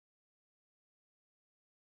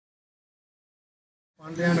More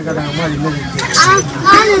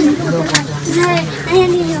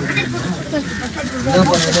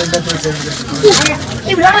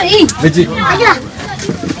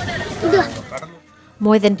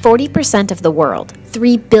than 40% of the world,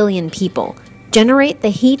 3 billion people, generate the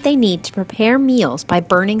heat they need to prepare meals by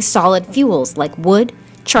burning solid fuels like wood,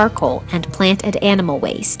 charcoal, and plant and animal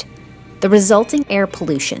waste. The resulting air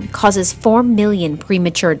pollution causes 4 million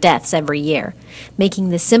premature deaths every year, making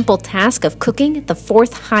the simple task of cooking the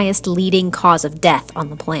fourth highest leading cause of death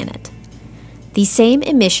on the planet. These same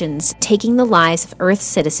emissions taking the lives of Earth's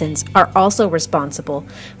citizens are also responsible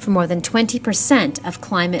for more than 20% of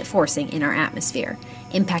climate forcing in our atmosphere,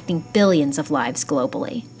 impacting billions of lives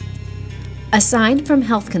globally. Aside from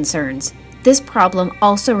health concerns, this problem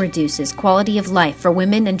also reduces quality of life for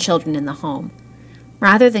women and children in the home.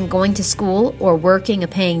 Rather than going to school or working a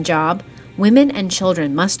paying job, women and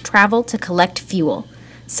children must travel to collect fuel,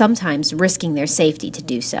 sometimes risking their safety to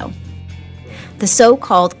do so. The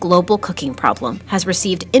so-called global cooking problem has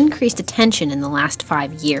received increased attention in the last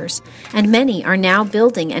 5 years, and many are now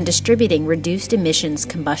building and distributing reduced emissions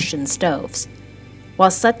combustion stoves. While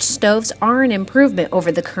such stoves are an improvement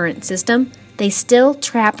over the current system, they still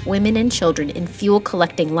trap women and children in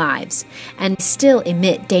fuel-collecting lives and still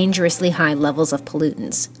emit dangerously high levels of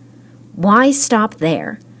pollutants. Why stop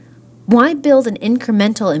there? Why build an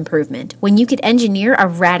incremental improvement when you could engineer a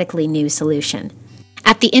radically new solution?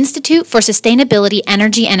 At the Institute for Sustainability,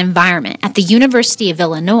 Energy, and Environment at the University of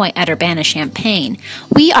Illinois at Urbana-Champaign,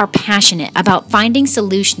 we are passionate about finding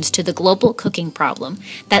solutions to the global cooking problem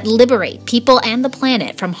that liberate people and the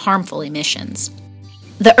planet from harmful emissions.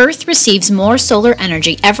 The Earth receives more solar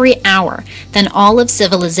energy every hour than all of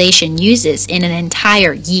civilization uses in an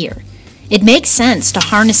entire year. It makes sense to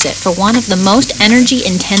harness it for one of the most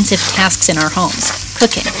energy-intensive tasks in our homes,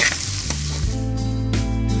 cooking.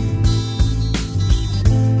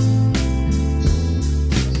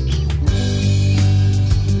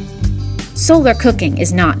 Solar cooking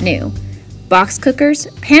is not new. Box cookers,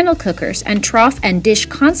 panel cookers, and trough and dish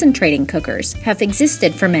concentrating cookers have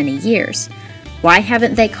existed for many years. Why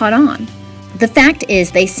haven't they caught on? The fact is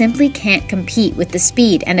they simply can't compete with the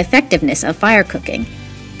speed and effectiveness of fire cooking.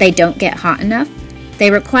 They don't get hot enough. They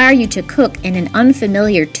require you to cook in an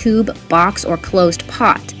unfamiliar tube, box, or closed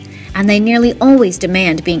pot, and they nearly always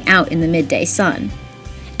demand being out in the midday sun.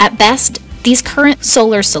 At best, these current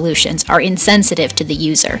solar solutions are insensitive to the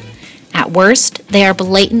user. At worst, they are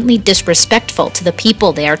blatantly disrespectful to the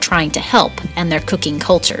people they are trying to help and their cooking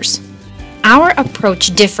cultures. Our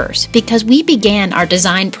approach differs because we began our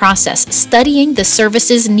design process studying the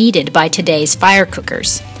services needed by today's fire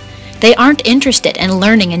cookers. They aren't interested in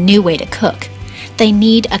learning a new way to cook. They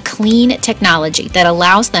need a clean technology that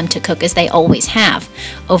allows them to cook as they always have,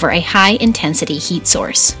 over a high-intensity heat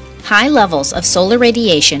source. High levels of solar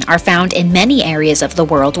radiation are found in many areas of the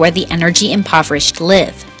world where the energy-impoverished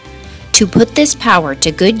live. To put this power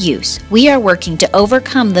to good use, we are working to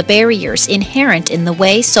overcome the barriers inherent in the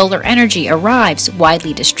way solar energy arrives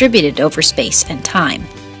widely distributed over space and time.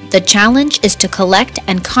 The challenge is to collect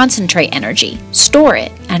and concentrate energy, store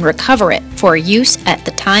it, and recover it for use at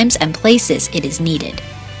the times and places it is needed.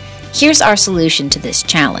 Here's our solution to this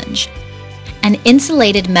challenge. An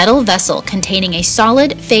insulated metal vessel containing a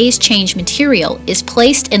solid phase change material is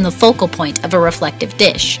placed in the focal point of a reflective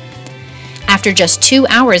dish. After just 2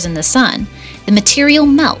 hours in the sun, the material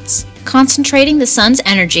melts, concentrating the sun's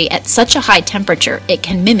energy at such a high temperature it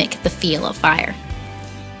can mimic the feel of fire.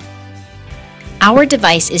 Our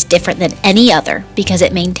device is different than any other because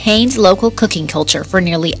it maintains local cooking culture for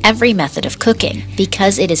nearly every method of cooking,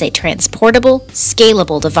 because it is a transportable,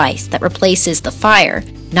 scalable device that replaces the fire,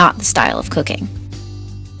 not the style of cooking.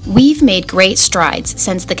 We've made great strides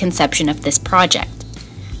since the conception of this project.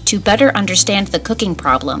 To better understand the cooking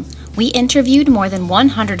problem, we interviewed more than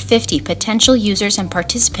 150 potential users and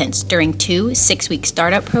participants during 2 6-week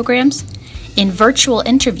startup programs, in virtual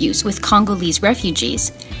interviews with Congolese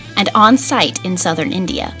refugees, and on-site in southern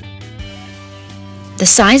India. The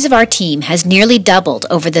size of our team has nearly doubled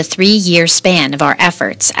over the 3-year span of our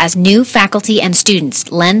efforts as new faculty and students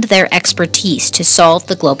lend their expertise to solve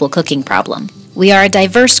the global cooking problem. We are a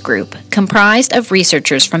diverse group comprised of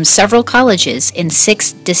researchers from several colleges in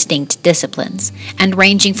 6 distinct disciplines, and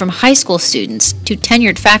ranging from high school students to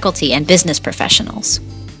tenured faculty and business professionals.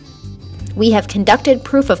 We have conducted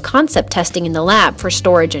proof of concept testing in the lab for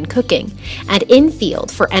storage and cooking, and in-field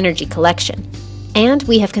for energy collection. And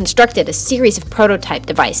we have constructed a series of prototype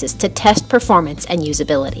devices to test performance and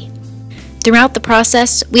usability. Throughout the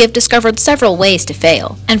process, we have discovered several ways to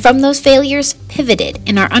fail, and from those failures, pivoted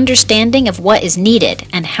in our understanding of what is needed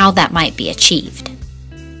and how that might be achieved.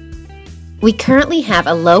 We currently have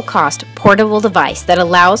a low-cost, portable device that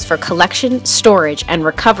allows for collection, storage, and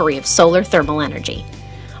recovery of solar thermal energy.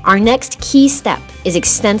 Our next key step is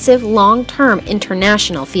extensive, long-term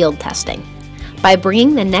international field testing. By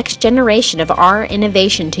bringing the next generation of our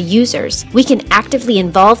innovation to users, we can actively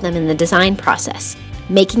involve them in the design process,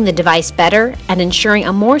 making the device better and ensuring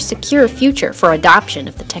a more secure future for adoption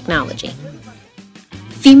of the technology.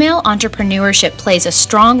 Female entrepreneurship plays a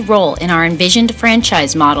strong role in our envisioned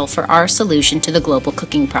franchise model for our solution to the global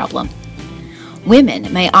cooking problem.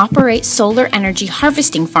 Women may operate solar energy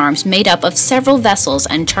harvesting farms made up of several vessels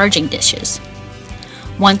and charging dishes.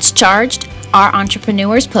 Once charged, our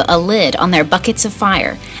entrepreneurs put a lid on their buckets of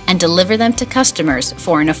fire and deliver them to customers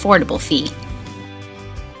for an affordable fee.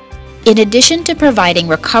 In addition to providing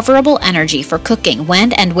recoverable energy for cooking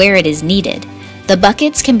when and where it is needed, the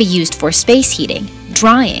buckets can be used for space heating,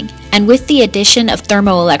 drying, and with the addition of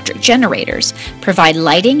thermoelectric generators, provide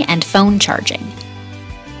lighting and phone charging.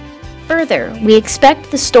 Further, we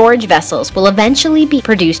expect the storage vessels will eventually be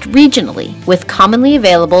produced regionally with commonly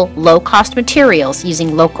available low-cost materials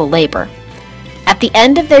using local labor. At the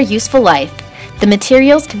end of their useful life, the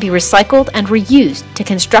materials can be recycled and reused to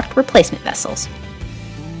construct replacement vessels.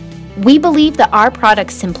 We believe that our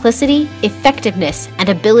product's simplicity, effectiveness, and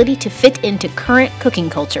ability to fit into current cooking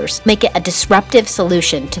cultures make it a disruptive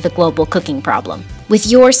solution to the global cooking problem. With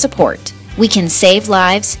your support, we can save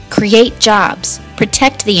lives, create jobs,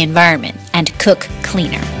 protect the environment, and cook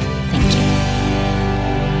cleaner.